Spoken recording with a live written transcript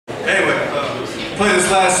Play this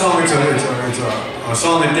last song. It's a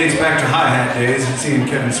song that dates back to hi-hat days. And seeing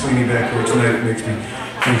Kevin Sweeney back here tonight makes me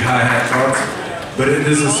think hi-hat thoughts. But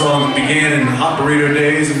this is a song that began in the hot burrito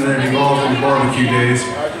days and then it evolved into barbecue days.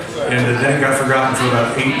 And that got forgotten for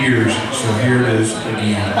about 8 years. So here it is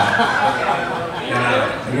again. And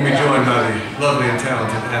I'm going to be joined by the lovely and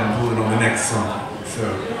talented Adam Poulin on the next song. So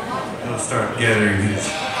I'll start gathering his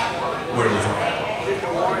wherewithal.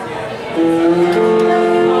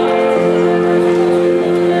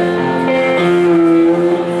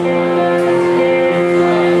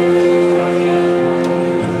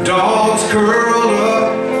 Curled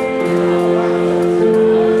up,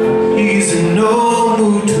 he's in no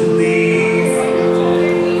mood to leave.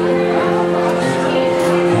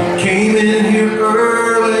 He came in here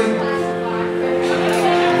early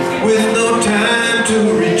with no time to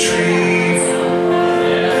retrieve.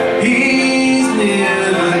 He's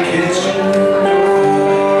near the kitchen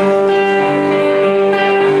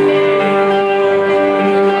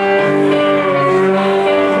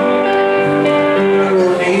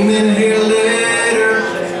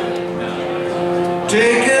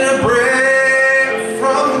taking a break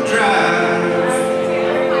from the drive,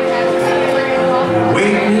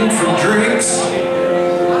 waiting for drinks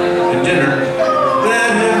and dinner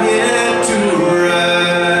that have yet to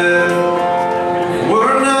arrive.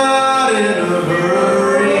 We're not in a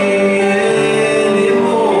hurry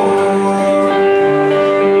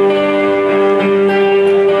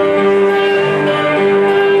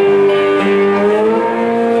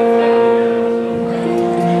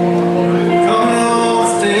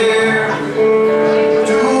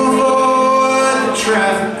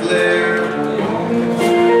traffic glare.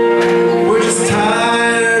 We're just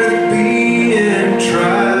tired of being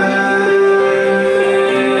tried.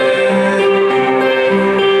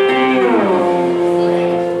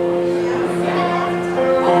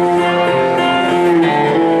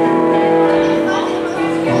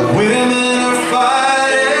 Women are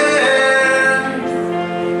fighting,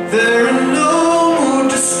 they're in no mood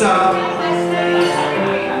to stop.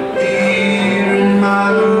 Here in my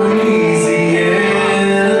Louisiana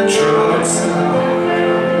Truckstop,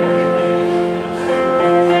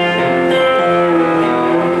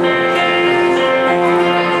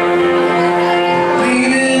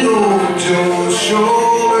 leaning over Joe's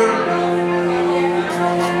shoulder,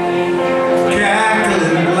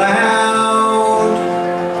 cackling loud,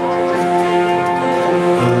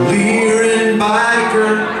 a leering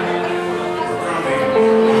biker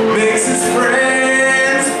makes his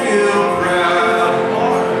friends feel proud.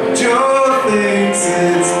 Joe thinks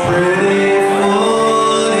it's pretty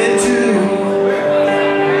funny too.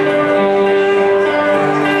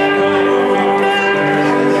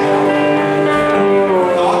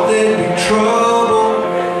 Thought there'd be trouble,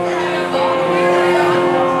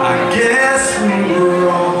 I guess we were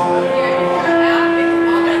wrong.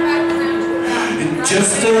 It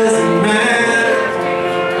just doesn't matter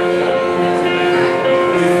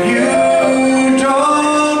if you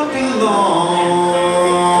don't belong.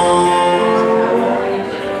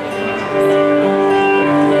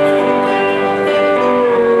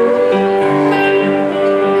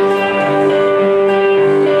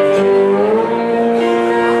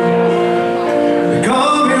 They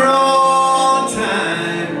come here all the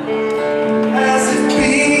time, as if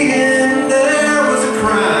being there was a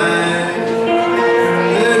crime.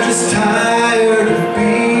 They're just tired of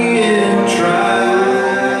being tried.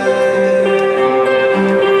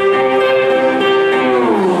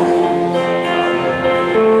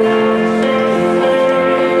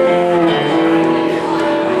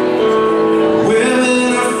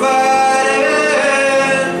 Women are fighting,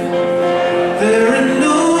 they're in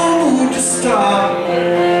no mood to stop.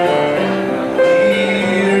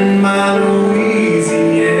 Here in my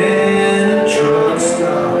Louisiana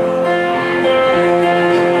Truckstop,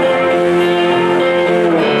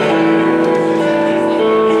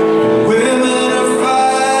 women are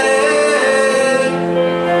fighting,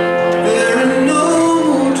 they're in no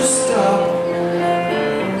mood to stop.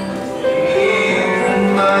 Here in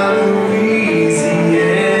my Louisiana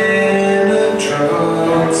Truckstop.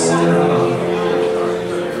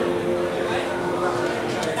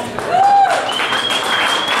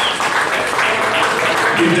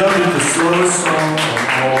 He dubbed it the slowest song of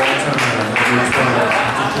all time. To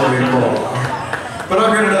play ball. But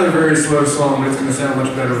I've got another very slow song, but it's going to sound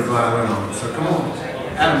much better with violin on it. So come on,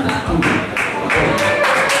 Adam Poulin.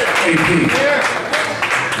 AP.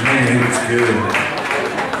 Man, it's good.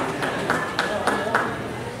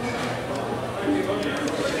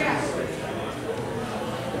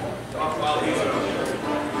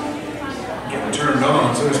 Getting turned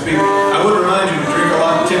on, so to speak. I would remind you to drink a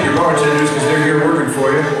lot and tip your bar.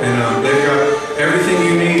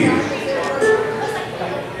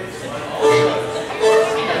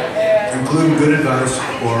 including good advice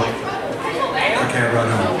or a cab ride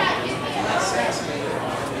home.